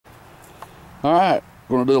Alright,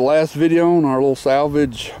 we're going to do the last video on our little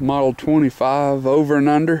salvage Model 25 over and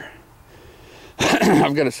under.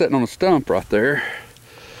 I've got it sitting on a stump right there.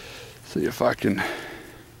 See if I can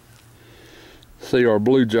see our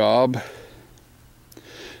blue job.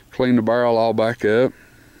 Clean the barrel all back up.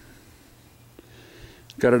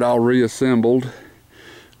 Got it all reassembled.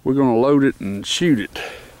 We're going to load it and shoot it.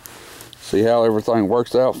 See how everything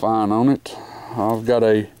works out fine on it. I've got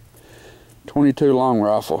a 22 long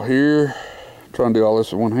rifle here. Trying to do all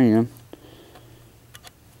this with one hand.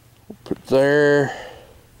 Put it there.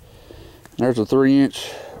 There's a 3-inch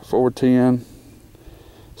 410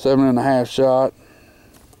 7.5 shot.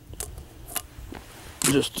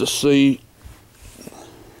 Just to see.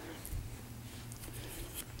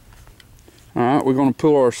 Alright, we're going to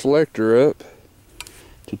pull our selector up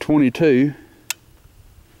to 22.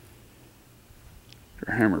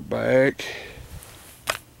 Our hammer back.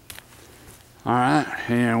 Alright,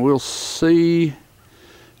 and we'll see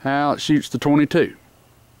how it shoots the 22.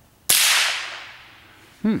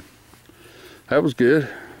 That was good.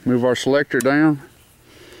 Move our selector down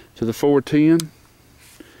to the 410.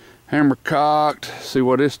 Hammer cocked. See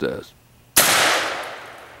what this does.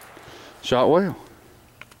 Shot well.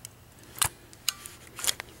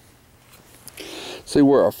 See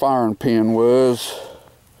where our firing pin was.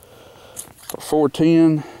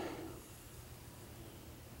 410.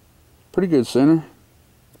 Pretty good center,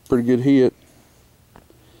 pretty good hit,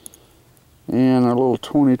 and a little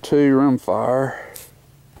 22 rimfire.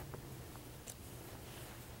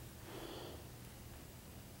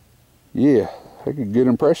 Yeah, I got a good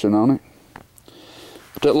impression on it.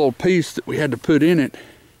 But that little piece that we had to put in it,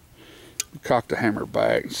 cock the hammer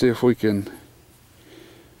back, see if we can.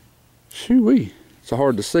 Shoo-wee, it's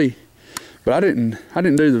hard to see, but I didn't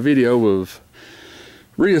do the video of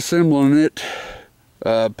reassembling it.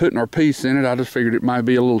 Putting our piece in it. I just figured it might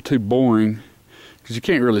be a little too boring because you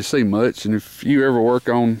can't really see much, and if you ever work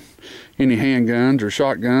on any handguns or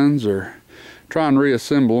shotguns or try and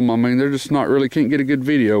reassemble them, I mean, they're just not really, can't get a good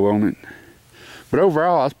video on it. But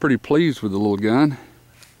overall I was pretty pleased with the little gun.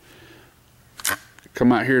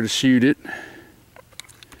 Come out here to shoot it.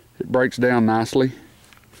 It breaks down nicely,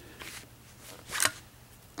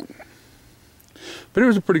 but it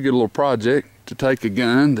was a pretty good little project to take a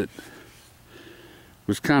gun that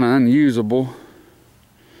was kind of unusable.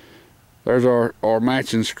 There's our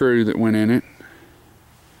matching screw that went in it.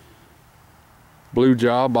 Blue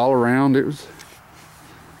job all around. It was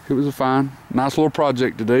a fine, nice little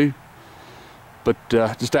project to do. But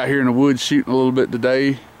just out here in the woods shooting a little bit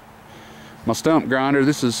today. My stump grinder,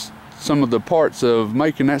 this is some of the parts of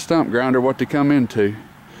making that stump grinder, what they come into.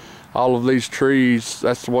 All of these trees,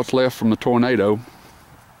 that's what's left from the tornado.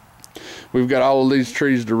 We've got all of these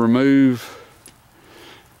trees to remove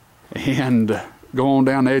and go on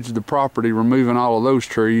down the edge of the property, removing all of those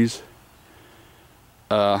trees.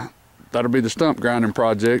 That'll be the stump grinding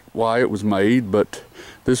project, why it was made. But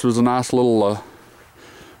this was a nice little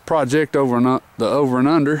project over and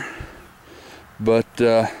under. But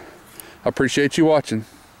I appreciate you watching.